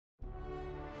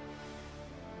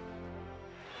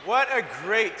What a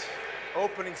great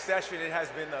opening session it has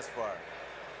been thus far.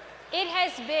 It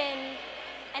has been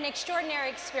an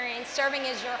extraordinary experience serving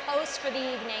as your host for the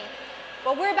evening.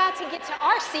 But we're about to get to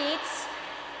our seats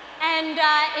and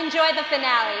enjoy the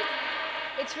finale.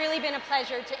 It's really been a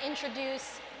pleasure to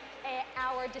introduce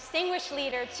our distinguished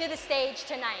leader to the stage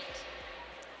tonight.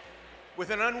 With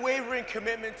an unwavering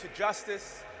commitment to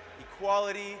justice,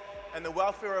 equality, and the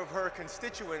welfare of her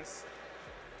constituents,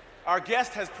 our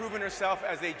guest has proven herself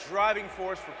as a driving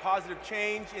force for positive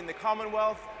change in the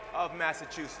Commonwealth of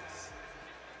Massachusetts.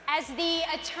 As the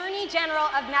Attorney General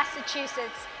of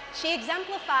Massachusetts, she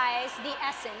exemplifies the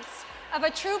essence of a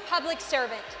true public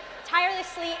servant,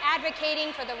 tirelessly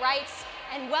advocating for the rights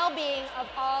and well-being of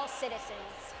all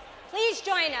citizens. Please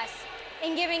join us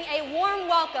in giving a warm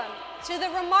welcome to the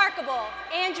remarkable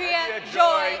Andrea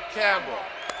Joy Campbell.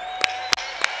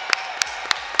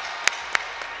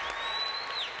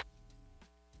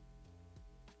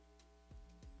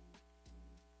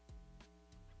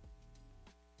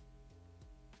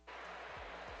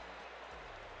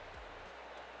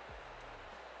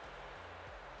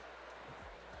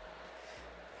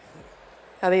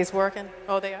 Are these working?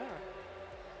 Oh, they are.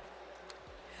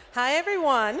 Hi,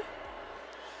 everyone.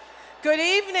 Good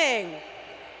evening.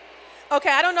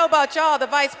 Okay, I don't know about y'all. The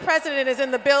Vice President is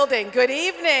in the building. Good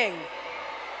evening.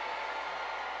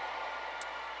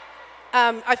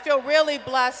 I feel really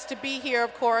blessed to be here,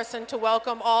 of course, and to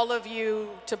welcome all of you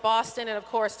to Boston and, of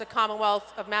course, the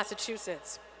Commonwealth of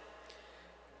Massachusetts.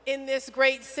 In this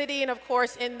great city and, of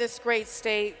course, in this great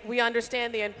state, we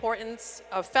understand the importance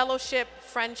of fellowship,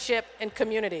 friendship, and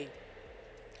community.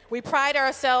 We pride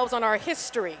ourselves on our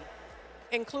history,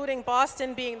 including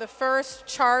Boston being the first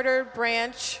chartered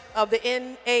branch of the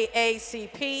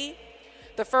Naacp,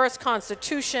 the first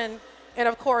Constitution, and,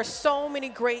 of course, so many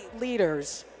great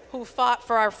leaders who fought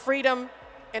for our freedom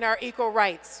and our equal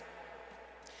rights.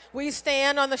 We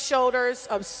stand on the shoulders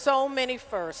of so many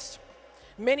firsts.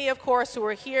 Many, of course, who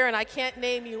are here, and I can't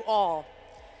name you all.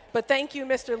 But thank you,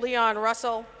 Mr. Leon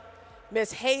Russell,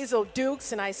 Ms. Hazel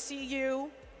Dukes, and I see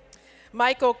you,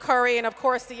 Michael Curry, and of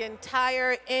course the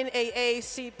entire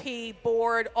Naacp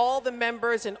board, all the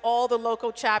members and all the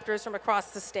local chapters from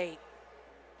across the state.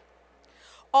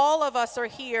 All of us are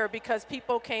here because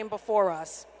people came before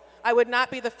us. I would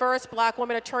not be the first Black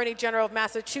woman Attorney General of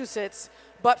Massachusetts,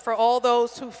 but for all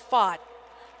those who fought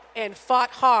and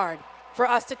fought hard for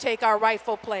us to take our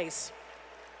rightful place.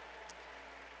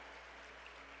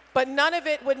 But none of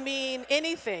it would mean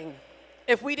anything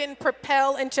if we didn't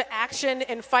propel into action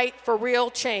and fight for real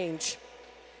change.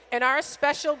 And our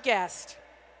special guest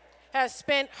has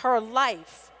spent her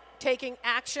life taking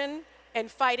action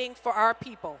and fighting for our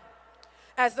people.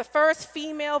 As the first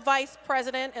female vice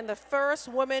president and the first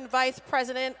woman vice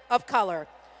president of color,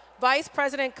 Vice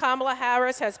President Kamala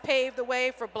Harris has paved the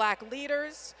way for Black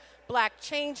leaders, Black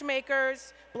change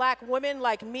makers, Black women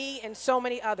like me, and so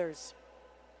many others.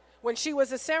 When she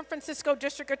was the San Francisco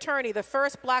District Attorney, the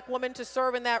first Black woman to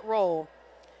serve in that role,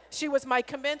 she was my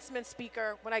commencement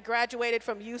speaker when I graduated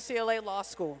from UCLA Law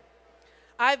School.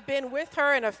 I've been with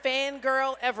her and a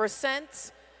fangirl ever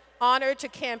since, honored to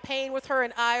campaign with her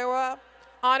in Iowa,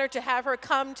 honored to have her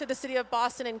come to the city of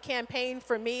Boston and campaign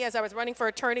for me as I was running for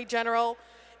Attorney General,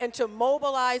 and to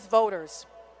mobilize voters.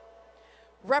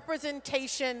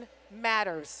 Representation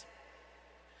matters.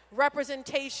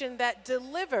 Representation that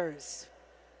delivers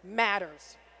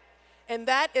matters. And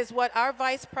that is what our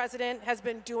Vice President has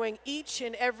been doing each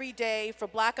and every day for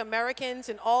Black Americans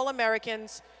and all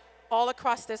Americans all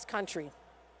across this country.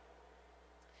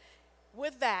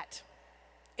 With that,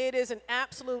 it is an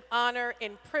absolute honor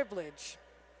and privilege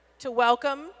to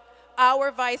welcome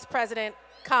our Vice President,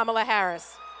 Kamala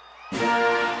Harris.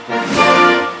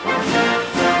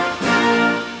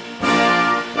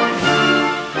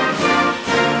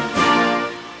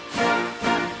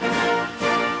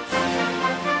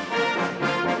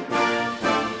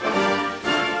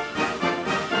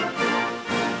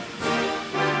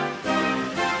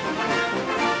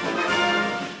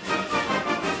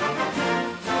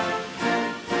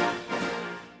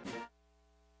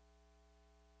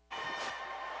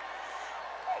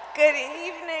 Good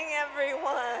evening,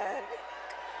 everyone.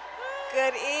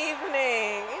 Good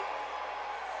evening.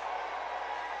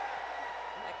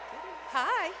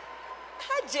 Hi.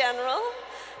 Hi, General.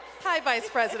 Hi, Vice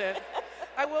President.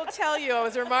 I will tell you, I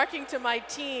was remarking to my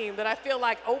team that I feel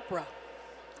like Oprah.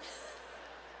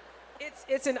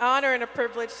 It's an honor and a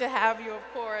privilege to have you,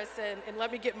 of course, and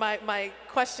let me get my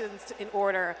questions in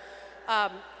order.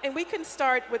 And we can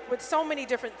start with so many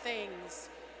different things.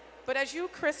 But as you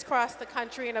crisscross the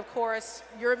country, and of course,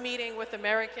 you're meeting with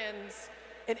Americans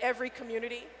in every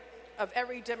community, of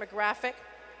every demographic,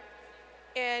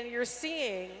 and you're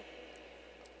seeing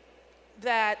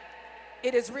that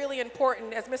it is really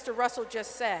important, as Mr. Russell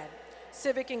just said,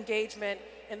 civic engagement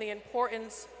and the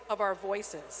importance of our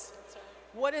voices.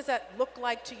 What does that look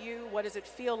like to you? What does it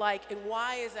feel like? And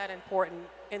why is that important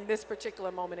in this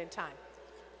particular moment in time?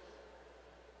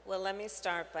 Well, let me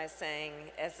start by saying,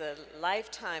 as a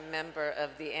lifetime member of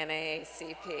the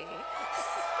NAACP,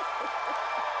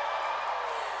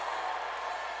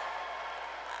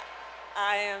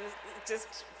 I am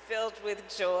just filled with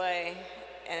joy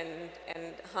and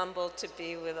humbled to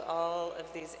be with all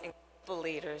of these incredible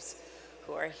leaders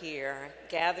who are here,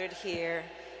 gathered here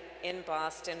in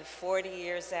Boston 40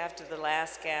 years after the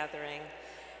last gathering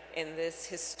in this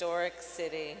historic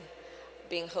city,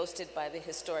 being hosted by the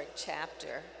historic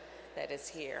chapter that is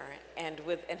here, and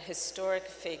with an historic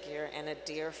figure and a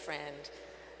dear friend,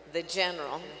 the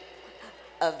General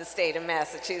of the state of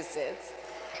Massachusetts,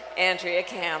 Andrea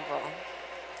Campbell.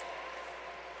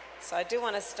 So I do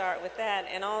want to start with that,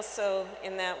 and also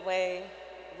in that way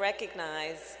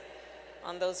recognize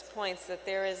on those points that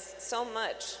there is so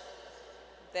much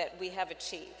that we have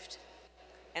achieved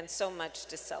and so much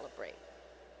to celebrate.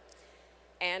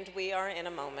 And we are in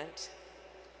a moment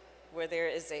where there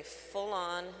is a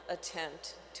full-on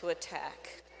attempt to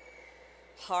attack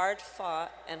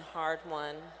hard-fought and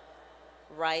hard-won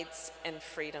rights and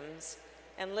freedoms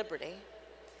and liberty.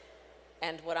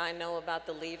 And what I know about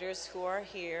the leaders who are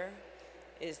here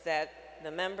is that the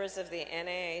members of the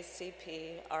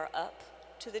NAACP are up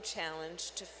to the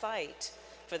challenge to fight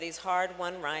for these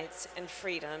hard-won rights and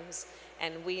freedoms,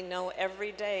 and we know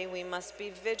every day we must be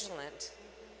vigilant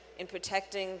in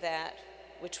protecting that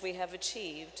which we have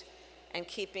achieved and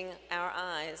keeping our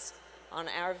eyes on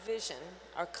our vision,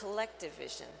 our collective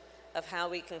vision of how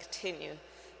we can continue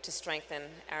to strengthen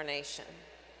our nation.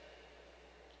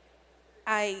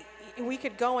 We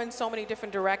could go in so many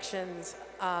different directions,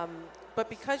 but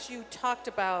because you talked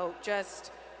about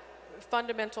just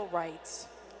fundamental rights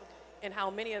and how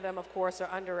many of them, of course, are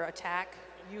under attack,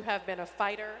 you have been a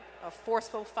fighter, a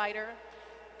forceful fighter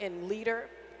and leader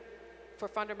for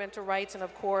fundamental rights, and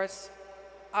of course,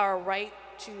 our right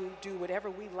to do whatever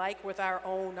we like with our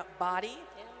own body.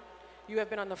 Yeah. You have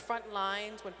been on the front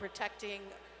lines when protecting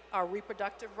our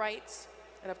reproductive rights,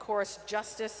 and of course,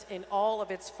 justice in all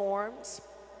of its forms.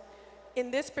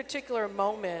 In this particular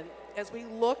moment, as we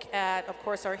look at, of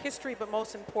course, our history, but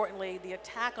most importantly, the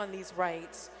attack on these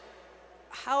rights,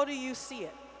 how do you see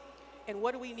it? And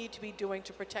what do we need to be doing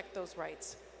to protect those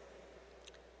rights?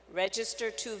 Register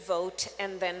to vote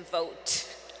and then vote.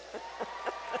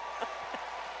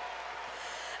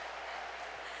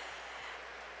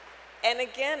 And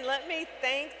again, let me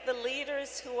thank the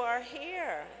leaders who are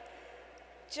here.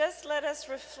 Just let us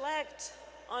reflect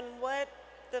on what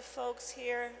the folks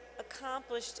here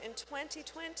accomplished in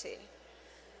 2020.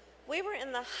 We were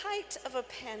in the height of a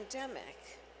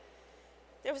pandemic.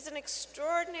 There was an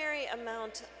extraordinary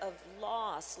amount of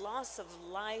loss of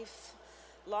life,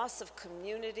 loss of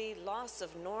community, loss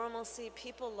of normalcy.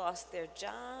 People lost their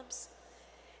jobs.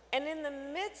 And in the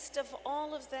midst of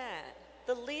all of that,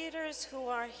 the leaders who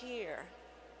are here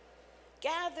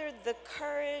gathered the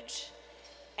courage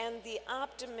and the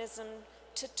optimism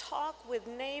to talk with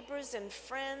neighbors and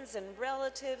friends and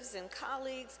relatives and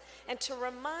colleagues and to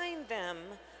remind them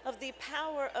of the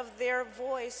power of their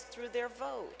voice through their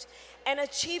vote, and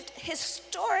achieved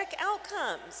historic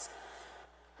outcomes.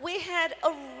 We had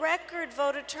a record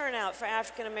voter turnout for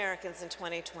African Americans in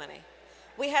 2020.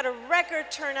 We had a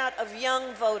record turnout of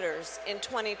young voters in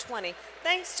 2020,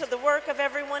 thanks to the work of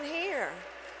everyone here.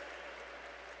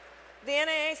 The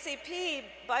NAACP,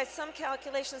 by some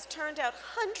calculations, turned out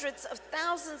hundreds of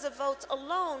thousands of votes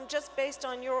alone just based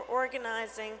on your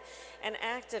organizing and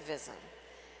activism.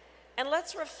 And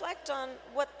let's reflect on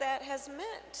what that has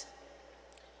meant.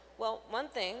 Well, one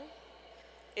thing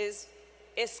is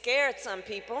it scared some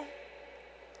people.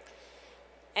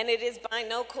 And it is by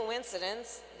no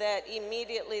coincidence that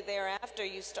immediately thereafter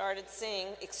you started seeing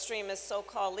extremist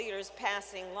so-called leaders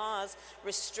passing laws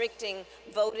restricting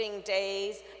voting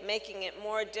days, making it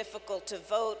more difficult to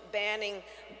vote, banning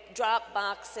drop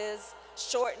boxes,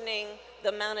 shortening the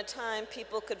amount of time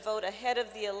people could vote ahead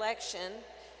of the election,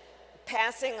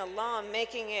 passing a law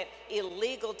making it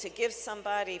illegal to give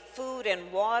somebody food and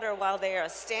water while they are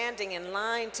standing in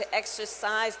line to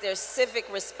exercise their civic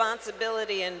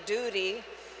responsibility and duty.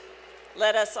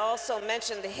 Let us also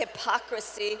mention the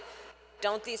hypocrisy.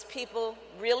 Don't these people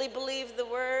really believe the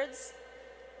words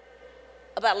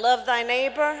about love thy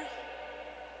neighbor?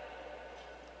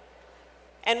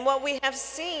 And what we have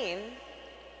seen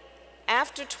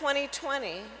after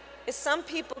 2020 is some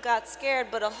people got scared,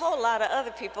 but a whole lot of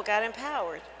other people got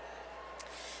empowered.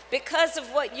 Because of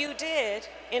what you did,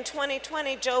 in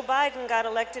 2020, Joe Biden got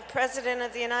elected President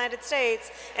of the United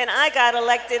States, and I got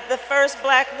elected the first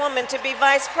black woman to be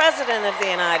Vice President of the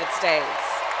United States.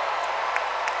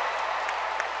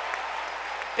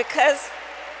 Because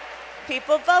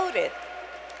people voted.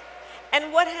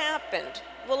 And what happened?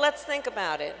 Well, let's think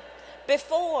about it.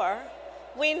 Before,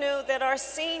 we knew that our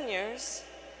seniors,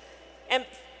 and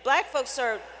black folks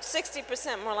are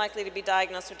 60% more likely to be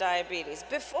diagnosed with diabetes.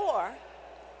 Before,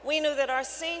 we knew that our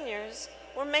seniors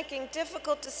were making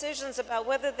difficult decisions about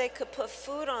whether they could put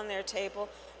food on their table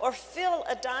or fill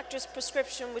a doctor's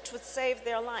prescription which would save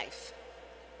their life.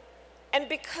 And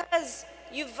because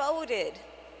you voted,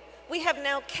 we have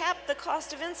now capped the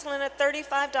cost of insulin at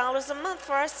 $35 a month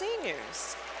for our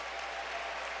seniors.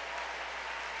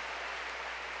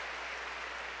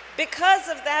 Because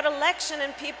of that election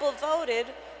and people voted,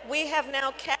 we have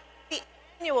now capped the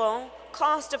annual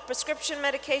cost of prescription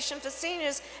medication for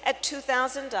seniors at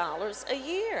 $2,000 a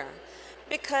year.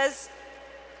 Because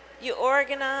you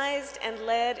organized and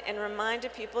led and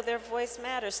reminded people their voice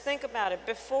matters. Think about it.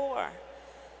 Before,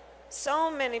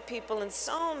 so many people in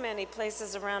so many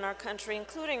places around our country,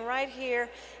 including right here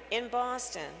in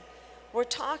Boston, were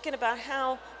talking about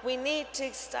how we need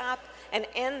to stop and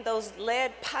end those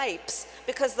lead pipes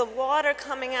because the water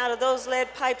coming out of those lead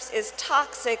pipes is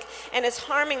toxic and is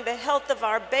harming the health of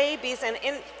our babies and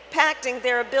impacting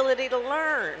their ability to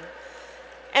learn.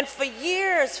 And for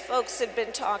years, folks had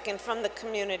been talking from the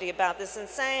community about this and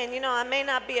saying, you know, I may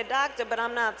not be a doctor, but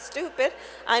I'm not stupid.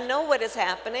 I know what is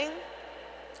happening.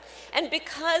 And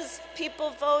because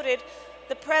people voted,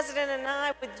 the president and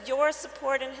I, with your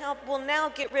support and help, will now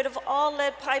get rid of all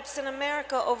lead pipes in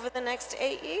America over the next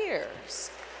 8 years.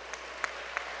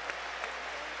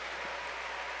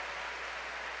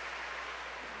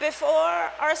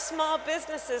 Before, our small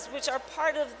businesses, which are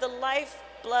part of the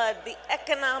lifeblood, the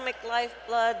economic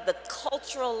lifeblood, the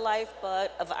cultural lifeblood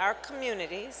of our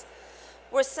communities,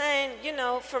 were saying, you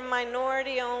know, for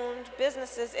minority-owned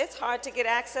businesses, it's hard to get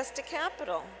access to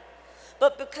capital.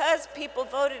 But because people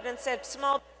voted and said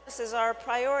small businesses are a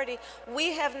priority,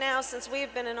 we have now, since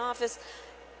we've been in office,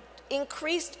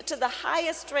 increased to the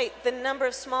highest rate the number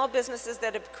of small businesses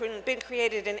that have been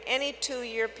created in any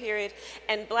 2-year period,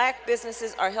 and black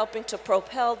businesses are helping to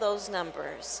propel those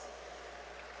numbers.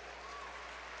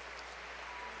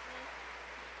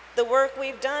 The work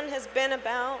we've done has been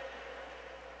about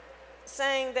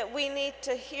saying that we need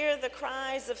to hear the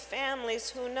cries of families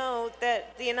who know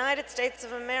that the United States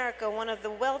of America, one of the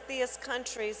wealthiest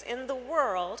countries in the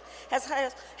world,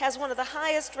 has one of the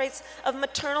highest rates of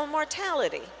maternal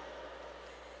mortality.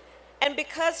 And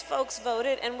because folks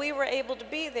voted and we were able to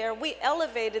be there, we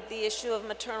elevated the issue of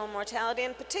maternal mortality,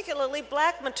 and particularly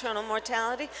black maternal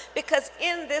mortality, because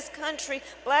in this country,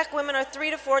 black women are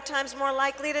 3 to 4 times more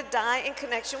likely to die in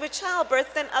connection with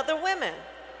childbirth than other women.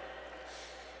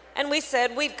 And we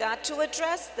said, we've got to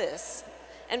address this.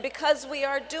 And because we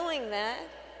are doing that,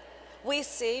 we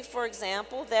see, for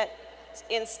example, that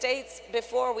in states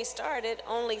before we started,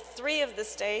 only 3 of the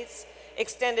states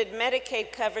extended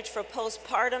Medicaid coverage for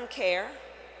postpartum care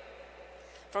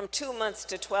from 2 months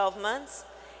to 12 months.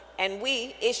 And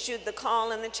we issued the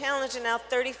call and the challenge, and now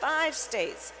 35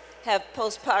 states have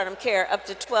postpartum care up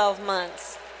to 12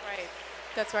 months. Right,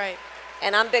 that's right.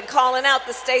 And I've been calling out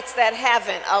the states that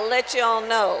haven't. I'll let you all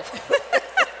know.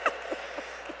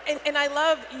 and I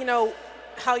love, you know,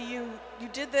 how you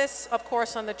did this, of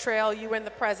course, on the trail, you and the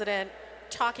president,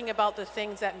 talking about the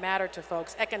things that matter to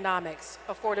folks, economics,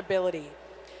 affordability,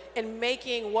 and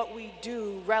making what we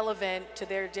do relevant to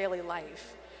their daily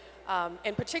life.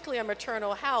 And particularly on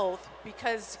maternal health,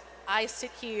 because I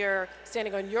sit here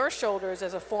standing on your shoulders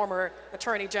as a former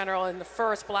Attorney General and the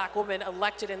first black woman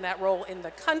elected in that role in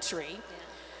the country.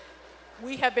 Yeah.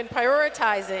 We have been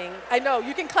prioritizing, I know,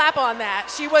 you can clap on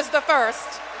that, she was the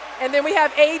first. And then we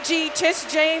have A.G.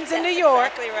 Tish James in New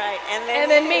York. Exactly right.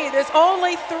 And then me, there's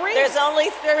only 3. There's only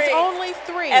 3. There's only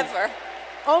 3. Ever.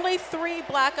 Only 3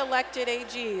 black elected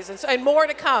AGs, and more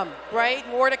to come, right?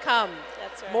 More to come.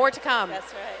 That's right. More to come.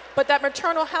 That's right. But that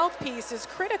maternal health piece is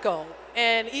critical.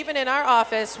 And even in our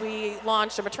office, we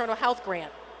launched a maternal health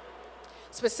grant,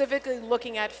 specifically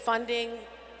looking at funding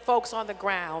folks on the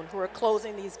ground who are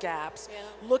closing these gaps,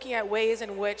 looking at ways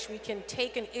in which we can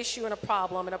take an issue and a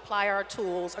problem and apply our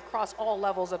tools across all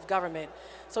levels of government.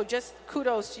 So just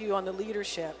kudos to you on the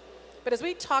leadership. But as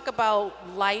we talk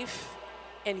about life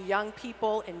and young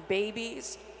people and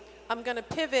babies, I'm going to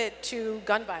pivot to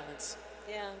gun violence,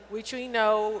 which we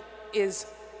know is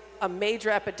a major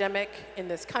epidemic in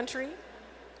this country.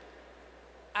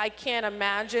 I can't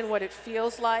imagine what it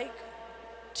feels like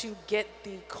to get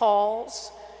the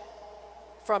calls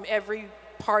from every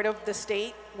part of the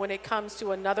state when it comes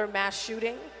to another mass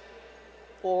shooting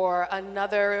or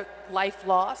another life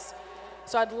loss.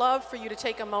 So I'd love for you to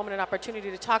take a moment and opportunity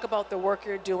to talk about the work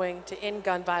you're doing to end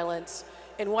gun violence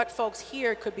and what folks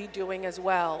here could be doing as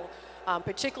well.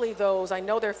 Particularly those, I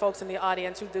know there are folks in the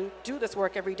audience who do this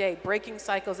work every day, breaking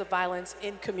cycles of violence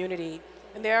in community.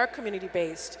 And they are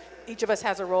community-based. Each of us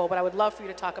has a role, but I would love for you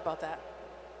to talk about that.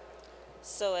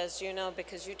 So as you know,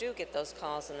 because you do get those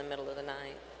calls in the middle of the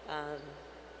night,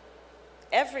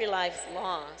 every life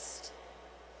lost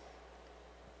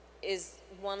is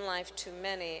one life too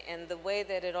many, and the way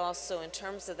that it also, in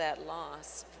terms of that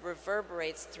loss,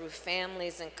 reverberates through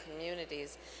families and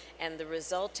communities, and the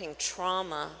resulting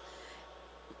trauma,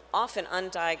 often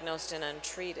undiagnosed and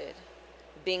untreated,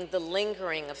 being the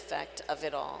lingering effect of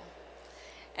it all.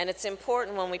 And it's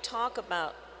important when we talk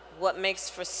about what makes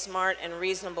for smart and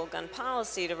reasonable gun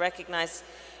policy to recognize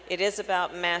it is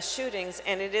about mass shootings,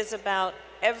 and it is about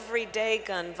everyday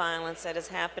gun violence that is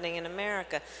happening in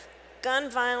America.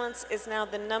 Gun violence is now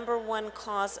the #1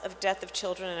 cause of death of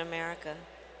children in America,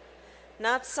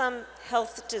 not some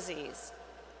health disease.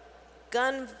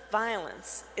 Gun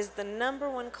violence is the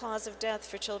 #1 cause of death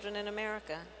for children in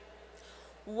America.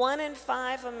 1 in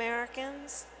 5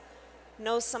 Americans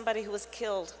knows somebody who was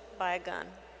killed by a gun.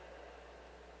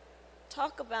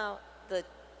 Talk about the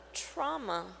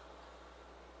trauma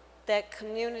that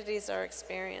communities are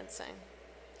experiencing.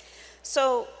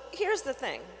 So here's the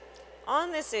thing.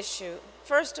 On this issue,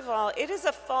 first of all, it is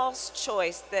a false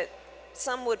choice that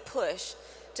some would push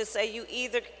to say you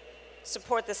either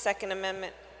support the Second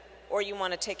Amendment or you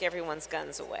want to take everyone's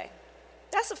guns away.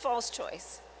 That's a false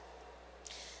choice.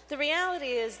 The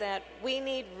reality is that we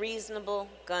need reasonable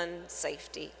gun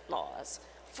safety laws.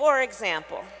 For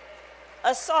example,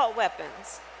 assault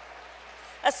weapons.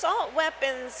 Assault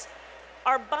weapons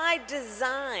are by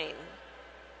design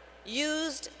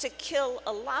used to kill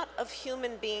a lot of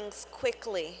human beings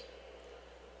quickly.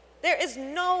 There is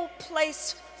no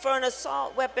place for an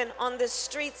assault weapon on the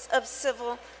streets of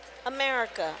civil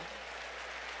America.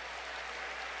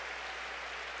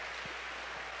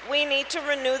 We need to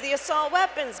renew the assault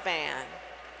weapons ban.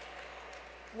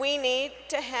 We need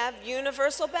to have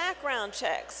universal background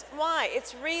checks. Why?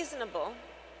 It's reasonable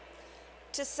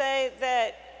to say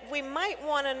that we might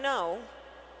want to know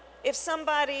if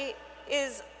somebody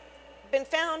is been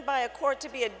found by a court to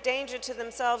be a danger to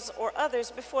themselves or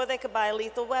others before they could buy a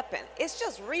lethal weapon. It's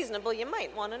just reasonable. You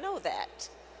might want to know that.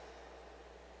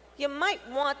 You might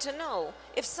want to know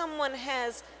if someone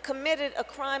has committed a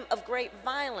crime of great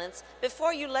violence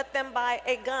before you let them buy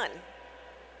a gun.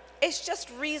 It's just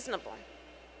reasonable.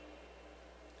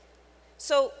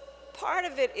 So part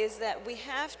of it is that we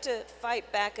have to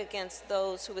fight back against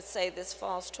those who would say this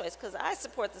false choice, because I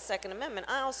support the Second Amendment.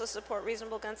 I also support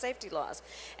reasonable gun safety laws.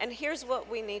 And here's what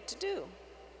we need to do.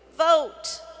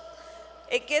 Vote.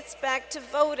 It gets back to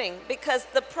voting, because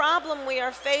the problem we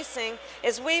are facing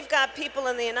is we've got people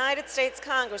in the United States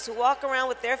Congress who walk around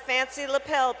with their fancy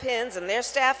lapel pins and their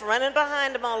staff running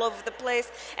behind them all over the place,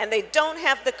 and they don't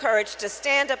have the courage to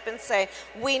stand up and say,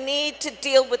 we need to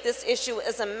deal with this issue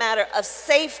as a matter of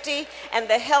safety and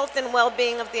the health and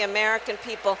well-being of the American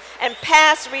people, and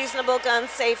pass reasonable gun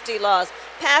safety laws,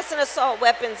 pass an assault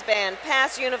weapons ban,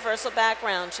 pass universal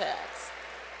background checks.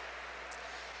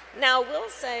 Now, we'll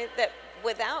say that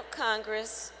without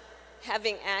Congress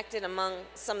having acted among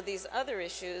some of these other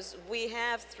issues, we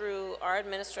have, through our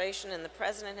administration, and the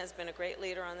President has been a great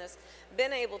leader on this,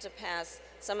 been able to pass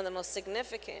some of the most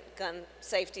significant gun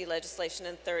safety legislation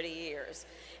in 30 years.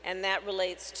 And that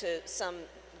relates to some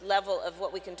level of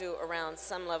what we can do around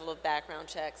some level of background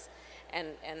checks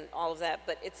and all of that,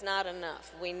 but it's not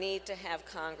enough. We need to have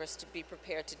Congress to be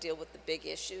prepared to deal with the big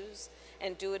issues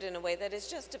and do it in a way that is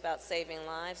just about saving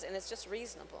lives, and it's just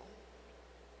reasonable.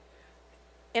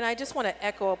 And I just want to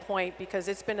echo a point, because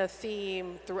it's been a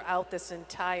theme throughout this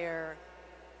entire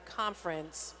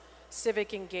conference: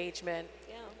 civic engagement,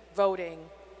 voting.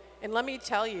 And let me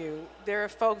tell you, there are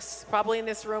folks probably in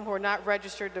this room who are not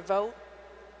registered to vote.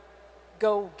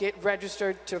 Go get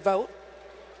registered to vote.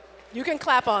 You can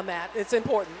clap on that. It's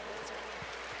important.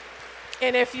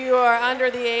 And if you are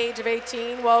under the age of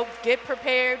 18, well, get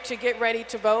prepared to get ready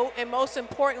to vote. And most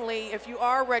importantly, if you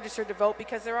are registered to vote,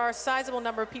 because there are a sizable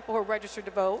number of people who are registered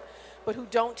to vote, but who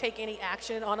don't take any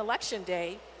action on election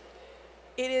day,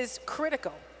 it is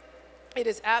critical. It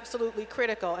is absolutely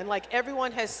critical. And like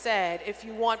everyone has said, if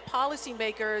you want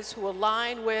policymakers who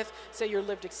align with, say, your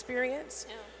lived experience,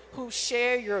 who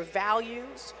share your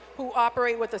values, who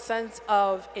operate with a sense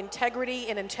of integrity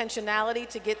and intentionality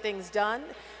to get things done,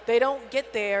 they don't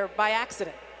get there by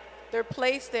accident. They're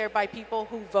placed there by people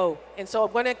who vote. And so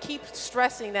I'm going to keep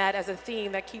stressing that as a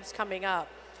theme that keeps coming up.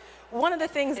 One of the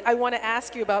things I want to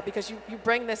ask you about, because you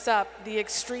bring this up, the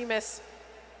extremist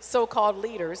so-called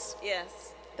leaders.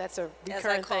 Yes. That's a recurring as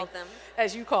I thing. call them.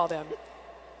 As you call them.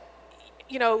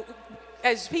 You know,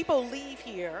 as people leave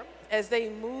here, as they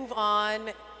move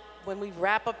on, when we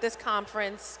wrap up this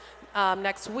conference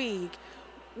next week,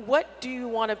 what do you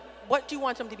want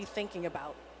them to be thinking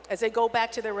about as they go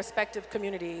back to their respective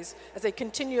communities, as they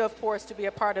continue, of course, to be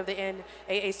a part of the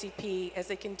NAACP, as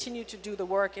they continue to do the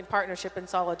work in partnership and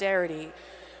solidarity?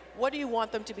 What do you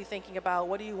want them to be thinking about?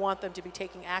 What do you want them to be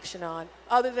taking action on,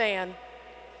 other than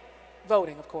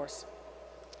voting, of course?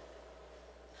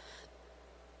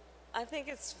 I think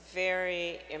it's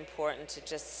very important to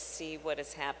just see what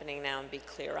is happening now and be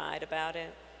clear-eyed about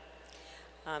it.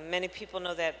 Many people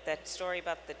know that story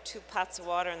about the 2 pots of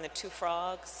water and the 2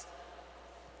 frogs.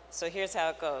 So here's how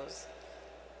it goes.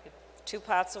 2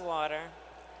 pots of water.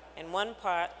 In one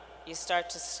pot, you start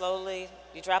to slowly,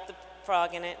 you drop the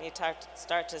frog in it and you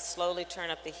start to slowly turn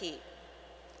up the heat.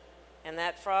 And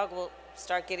that frog will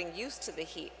start getting used to the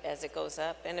heat as it goes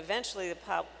up, and eventually the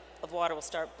pot of water will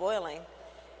start boiling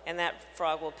and that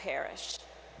frog will perish.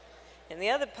 In the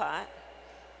other pot,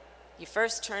 you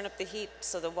first turn up the heat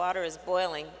so the water is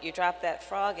boiling, you drop that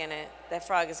frog in it, that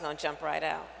frog is going to jump right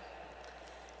out.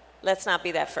 Let's not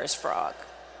be that first frog.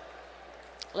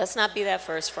 Let's not be that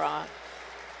first frog.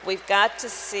 We've got to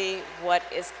see what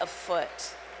is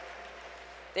afoot.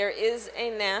 There is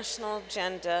a national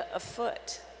agenda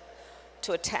afoot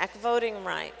to attack voting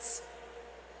rights,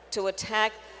 to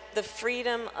attack the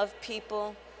freedom of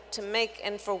people to make,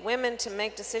 and for women to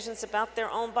make decisions about their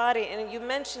own body. And you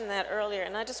mentioned that earlier,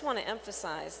 and I just want to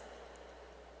emphasize,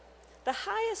 the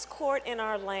highest court in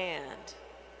our land,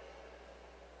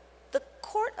 the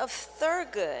court of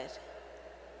Thurgood,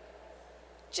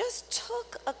 just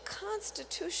took a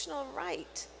constitutional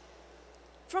right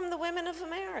from the women of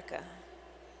America,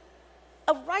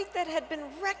 a right that had been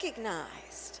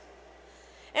recognized.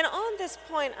 And on this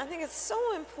point, I think it's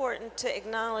so important to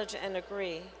acknowledge and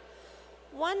agree.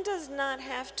 One does not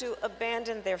have to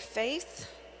abandon their faith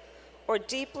or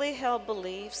deeply held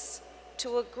beliefs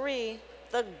to agree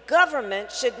the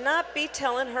government should not be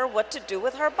telling her what to do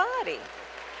with her body.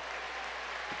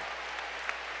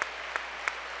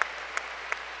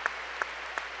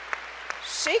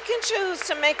 She can choose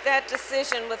to make that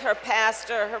decision with her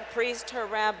pastor, her priest, her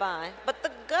rabbi, but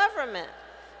the government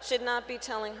should not be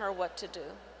telling her what to do.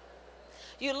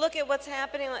 You look at what's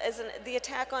happening as the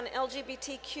attack on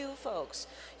LGBTQ folks.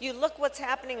 You look what's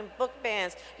happening in book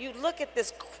bans. You look at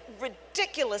this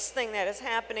ridiculous thing that is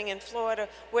happening in Florida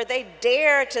where they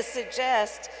dare to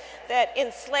suggest that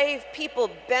enslaved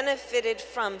people benefited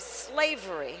from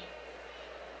slavery.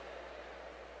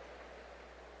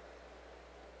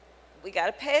 We got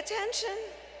to pay attention,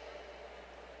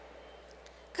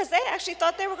 because they actually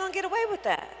thought they were going to get away with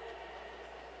that.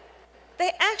 They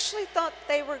actually thought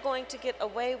they were going to get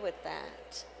away with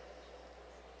that.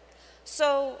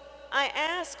 So I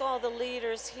ask all the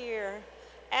leaders here,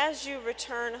 as you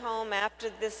return home after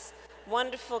this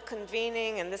wonderful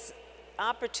convening and this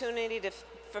opportunity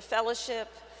for fellowship,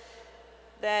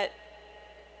 that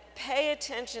pay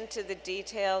attention to the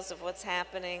details of what's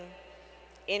happening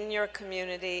in your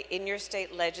community, in your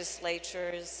state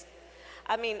legislatures.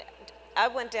 I mean, I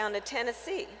went down to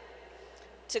Tennessee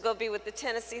to go be with the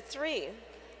Tennessee Three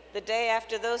the day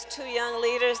after those 2 young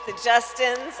leaders, the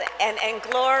Justins and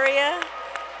Gloria.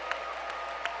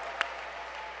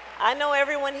 I know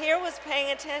everyone here was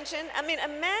paying attention. I mean,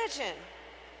 imagine,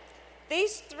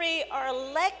 these 3 are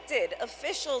elected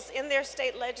officials in their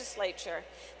state legislature.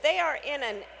 They are in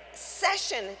a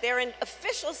session, they're in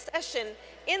official session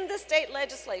in the state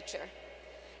legislature.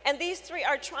 And these 3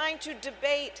 are trying to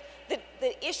debate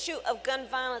the issue of gun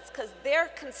violence because their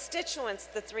constituents,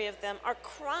 the 3 of them, are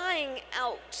crying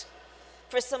out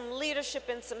for some leadership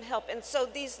and some help. And so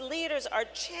these leaders are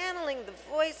channeling the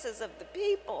voices of the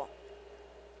people.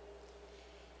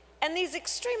 And these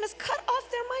extremists cut off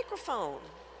their microphone.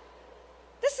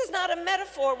 This is not a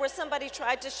metaphor where somebody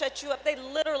tried to shut you up. They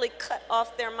literally cut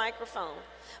off their microphone.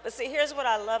 But see, here's what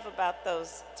I love about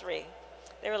those 3.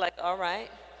 They were like, all right.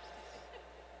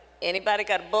 Anybody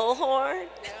got a bullhorn?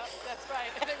 Yep, that's right.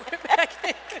 And they went back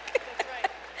in. That's right.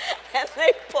 And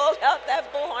they pulled out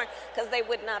that bullhorn because they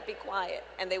would not be quiet,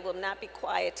 and they will not be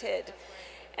quieted. Right.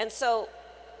 And so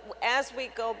as we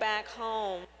go back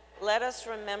home, let us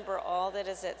remember all that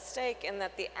is at stake, and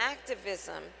that the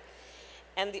activism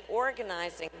And the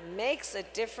organizing makes a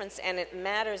difference, and it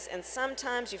matters. And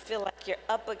sometimes you feel like you're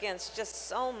up against just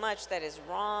so much that is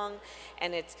wrong,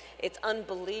 and it's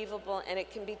unbelievable, and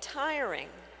it can be tiring.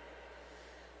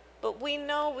 But we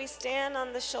know we stand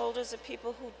on the shoulders of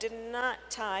people who did not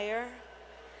tire,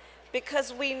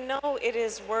 because we know it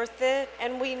is worth it,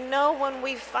 and we know when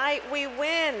we fight, we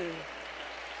win.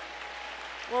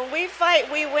 When we fight,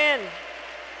 we win.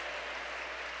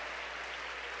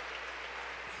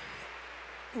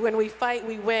 When we fight,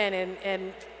 we win,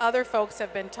 and other folks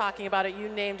have been talking about it. You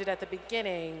named it at the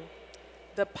beginning,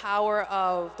 the power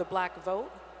of the black vote,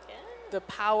 the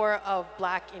power of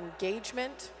black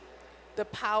engagement, the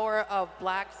power of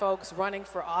black folks running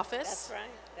for office. That's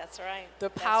right, that's right.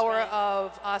 The power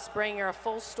of us bringing our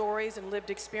full stories and lived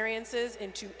experiences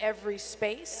into every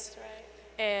space. That's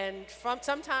right. And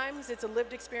sometimes it's a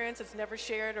lived experience that's never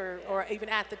shared or even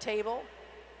at the table.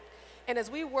 And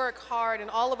as we work hard, and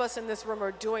all of us in this room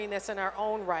are doing this in our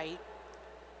own right,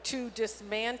 to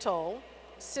dismantle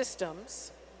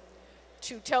systems,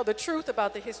 to tell the truth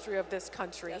about the history of this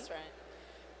country, That's right.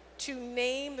 to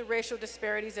name the racial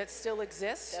disparities that still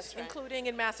exist, That's right. including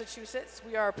in Massachusetts.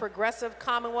 We are a progressive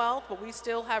Commonwealth, but we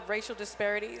still have racial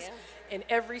disparities in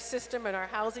every system. In our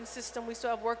housing system, we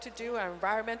still have work to do. Our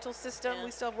environmental system,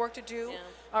 we still have work to do.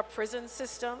 Our prison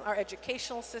system, our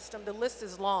educational system, the list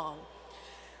is long.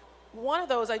 One of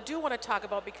those I do want to talk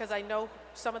about, because I know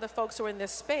some of the folks who are in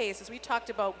this space, is we talked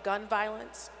about gun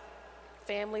violence,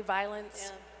 family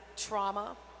violence,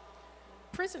 trauma,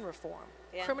 prison reform,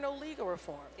 criminal legal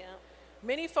reform.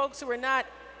 Many folks who are not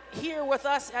here with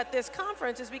us at this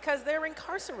conference is because they're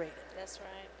incarcerated. That's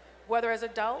right. Whether as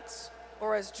adults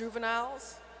or as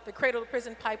juveniles, the cradle to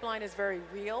prison pipeline is very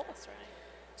real. That's right.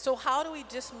 So how do we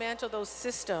dismantle those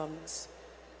systems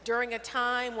during a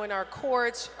time when our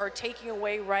courts are taking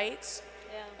away rights?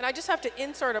 And I just have to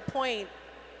insert a point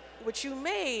which you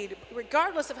made,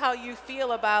 regardless of how you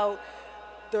feel about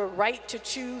the right to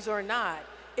choose or not.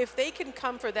 If they can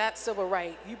come for that civil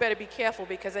right, you better be careful,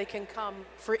 because they can come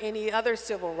for any other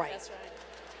civil right. That's right.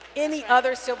 Any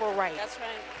other civil right. That's right.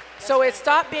 So it's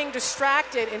stop being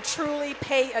distracted and truly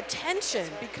pay attention,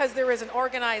 because there is an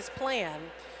organized plan.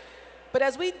 But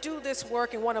as we do this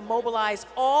work and want to mobilize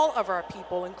all of our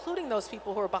people, including those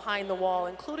people who are behind the wall,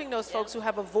 including those folks who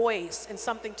have a voice and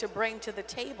something to bring to the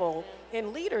table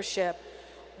in leadership,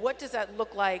 what does that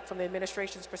look like from the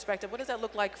administration's perspective? What does that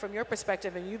look like from your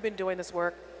perspective? And you've been doing this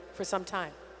work for some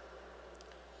time.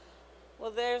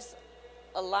 Well, there's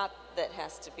a lot that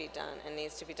has to be done and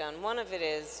needs to be done. One of it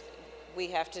is we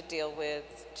have to deal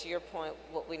with, to your point,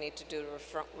 what we need to do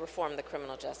to reform the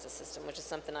criminal justice system, which is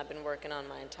something I've been working on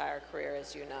my entire career,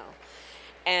 as you know.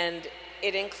 And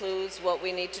it includes what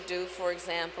we need to do, for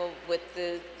example, with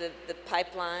the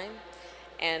pipeline,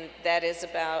 and that is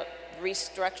about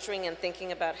restructuring and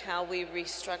thinking about how we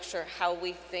restructure, how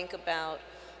we think about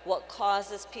what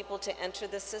causes people to enter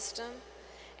the system,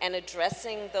 and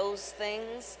addressing those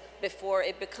things before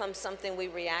it becomes something we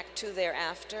react to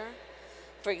thereafter.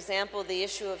 For example, the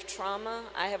issue of trauma.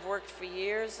 I have worked for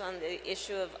years on the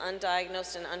issue of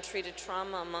undiagnosed and untreated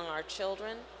trauma among our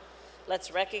children.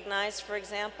 Let's recognize, for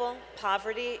example,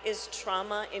 poverty is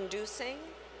trauma-inducing.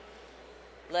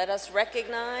 Let us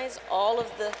recognize all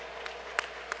of the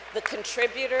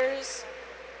contributors,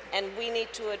 and we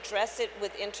need to address it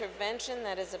with intervention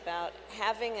that is about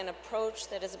having an approach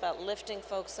that is about lifting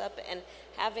folks up and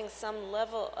having some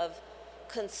level of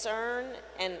concern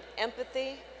and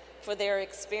empathy for their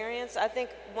experience. I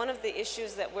think one of the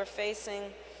issues that we're facing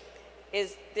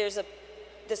is there's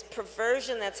this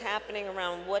perversion that's happening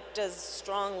around what does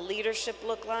strong leadership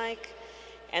look like,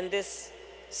 and this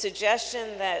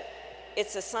suggestion that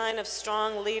it's a sign of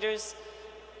strong leaders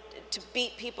to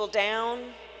beat people down,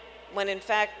 when in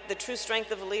fact the true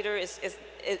strength of a leader is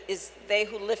they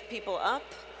who lift people up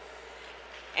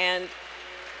and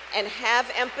have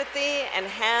empathy and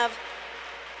have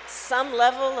some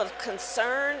level of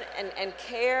concern and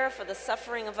care for the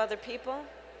suffering of other people,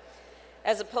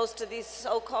 as opposed to these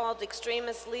so-called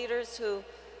extremist leaders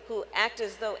who act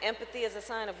as though empathy is a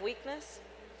sign of weakness.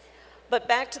 But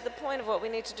back to the point of what we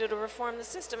need to do to reform the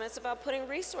system, it's about putting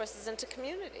resources into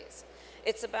communities.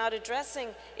 It's about addressing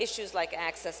issues like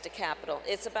access to capital.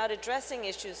 It's about addressing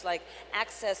issues like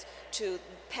access to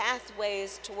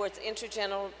pathways towards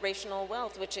intergenerational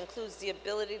wealth, which includes the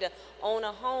ability to own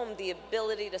a home, the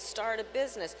ability to start a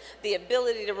business, the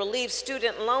ability to relieve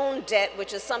student loan debt,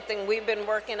 which is something we've been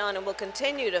working on and will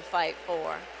continue to fight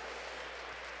for.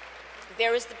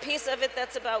 There is the piece of it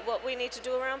that's about what we need to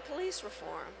do around police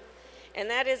reform. And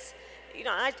that is, you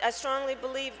know, I strongly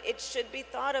believe it should be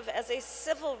thought of as a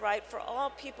civil right for all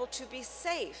people to be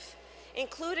safe.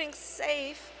 including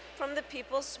safe from the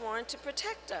people sworn to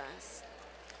protect us.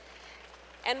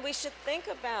 And we should think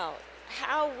about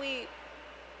how we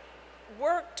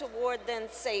work toward then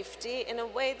safety in a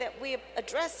way that we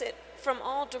address it from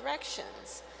all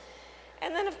directions.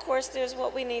 And then, of course, there's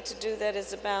what we need to do that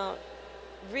is about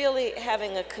really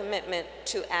having a commitment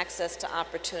to access to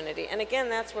opportunity. And again,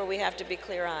 that's where we have to be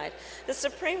clear-eyed. The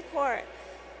Supreme Court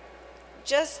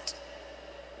just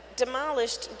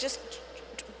demolished, just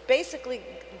basically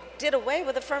did away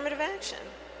with affirmative action,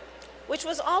 which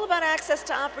was all about access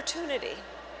to opportunity.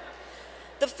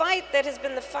 The fight that has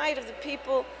been the fight of the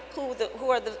people who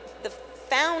are the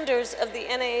founders of the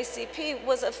NAACP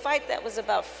was a fight that was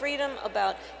about freedom,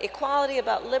 about equality,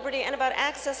 about liberty, and about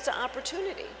access to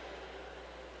opportunity.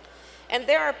 And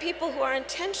there are people who are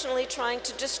intentionally trying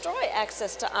to destroy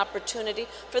access to opportunity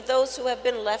for those who have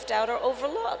been left out or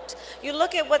overlooked. You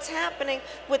look at what's happening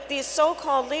with these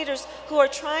so-called leaders who are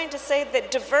trying to say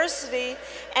that diversity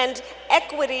and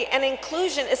equity and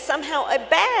inclusion is somehow a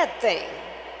bad thing.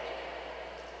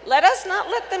 Let us not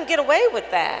let them get away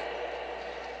with that.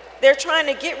 They're trying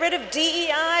to get rid of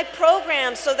DEI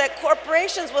programs so that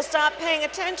corporations will stop paying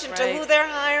attention to who they're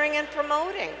hiring and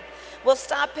promoting. Will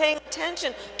stop paying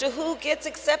attention to who gets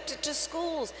accepted to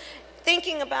schools,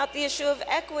 thinking about the issue of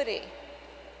equity.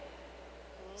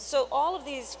 So all of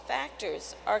these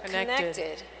factors are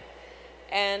connected.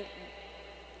 And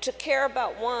to care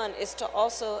about one is to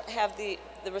also have the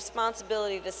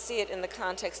responsibility to see it in the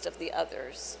context of the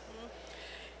others.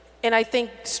 And I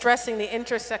think stressing the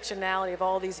intersectionality of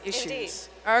all these issues. Indeed.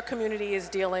 Our community is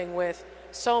dealing with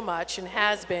so much and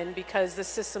has been because the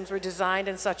systems were designed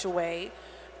in such a way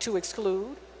to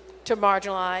exclude, to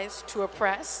marginalize, to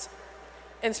oppress,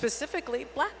 and specifically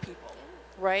Black people,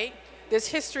 right? This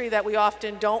history that we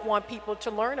often don't want people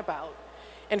to learn about.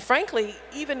 And frankly,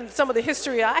 even some of the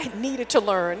history I needed to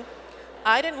learn,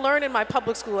 I didn't learn in my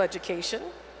public school education.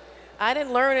 I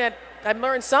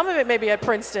learned some of it maybe at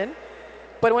Princeton,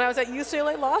 but when I was at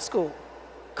UCLA Law School,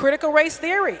 critical race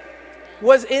theory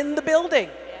was in the building.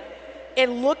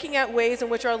 And looking at ways in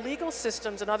which our legal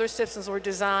systems and other systems were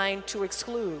designed to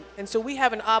exclude. And so we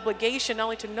have an obligation not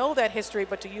only to know that history,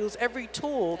 but to use every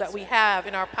tool that we have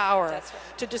in our power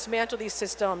to dismantle these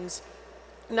systems,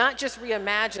 not just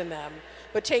reimagine them,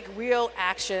 but take real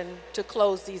action to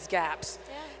close these gaps.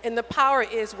 And the power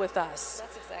is with us.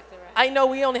 That's exactly right. I know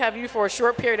we only have you for a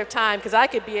short period of time because I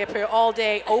could be up here all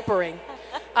day Oprahing.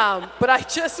 But I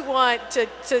just want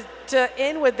to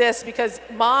end with this because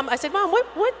I said, Mom,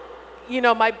 what? You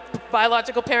know, my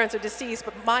biological parents are deceased,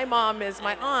 but my mom is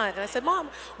my aunt. And I said, Mom,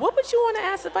 what would you want to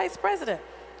ask the Vice President?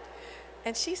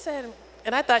 And she said,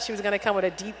 and I thought she was going to come with a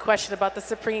deep question about the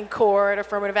Supreme Court,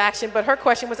 affirmative action, but her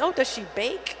question was, oh, does she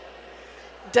bake?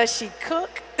 Does she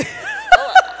cook?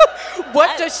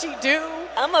 What does she do?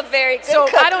 I'm a very good cook.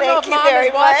 So I don't know if Mom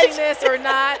is watching this or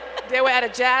not. They were at a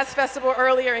jazz festival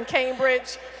earlier in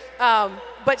Cambridge.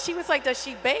 But she was like, does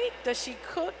she bake? Does she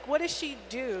cook? What does she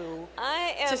do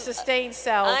to sustain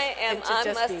self?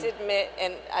 I must admit,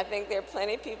 and I think there are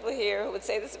plenty of people here who would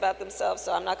say this about themselves,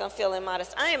 so I'm not going to feel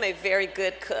immodest. I am a very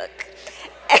good cook.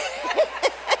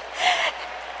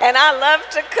 And I love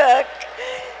to cook.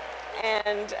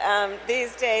 And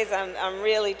these days, I'm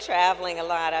really traveling a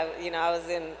lot. I was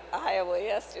in Iowa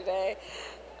yesterday.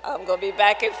 I'm going to be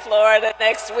back in Florida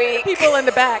next week. People in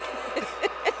the back.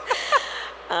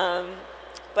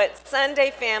 But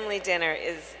Sunday family dinner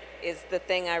is the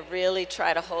thing I really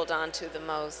try to hold on to the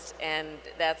most, and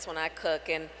that's when I cook.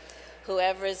 And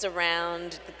whoever is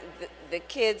around, the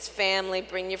kids, family,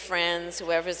 bring your friends,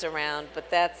 whoever's around. But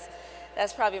that's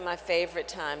probably my favorite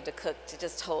time to cook, to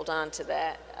just hold on to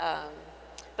that.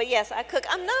 But yes, I cook.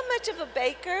 I'm not much of a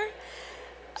baker.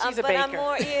 She's a baker. I'm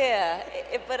more,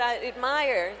 but I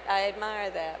admire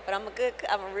that. But I'm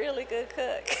a really good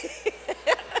cook.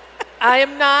 I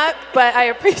am not, but I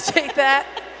appreciate that.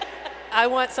 I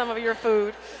want some of your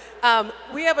food.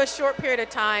 We have a short period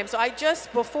of time, so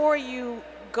before you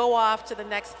go off to the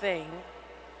next thing,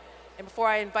 and before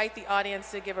I invite the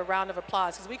audience to give a round of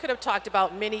applause, because we could have talked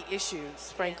about many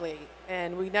issues, frankly,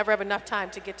 and we never have enough time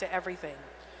to get to everything.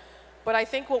 But I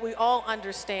think what we all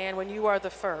understand when you are the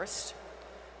first,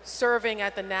 serving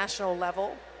at the national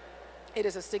level, it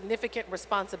is a significant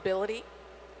responsibility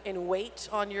and weight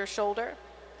on your shoulder.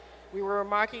 We were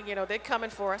remarking, they're coming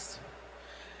for us.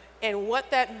 And what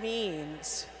that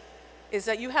means is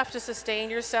that you have to sustain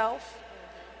yourself,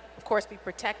 of course, be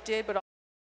protected, but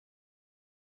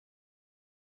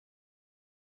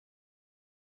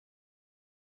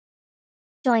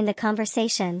join the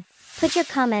conversation. Put your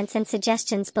comments and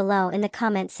suggestions below in the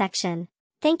comment section.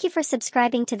 Thank you for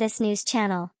subscribing to this news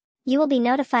channel. You will be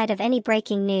notified of any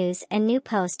breaking news and new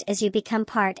post as you become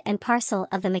part and parcel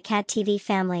of the Naacp TV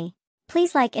family.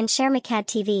 Please like and share Naacp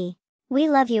TV. We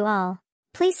love you all.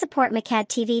 Please support Naacp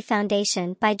TV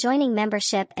Foundation by joining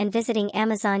membership and visiting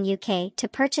Amazon UK to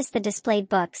purchase the displayed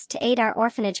books to aid our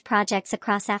orphanage projects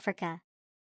across Africa.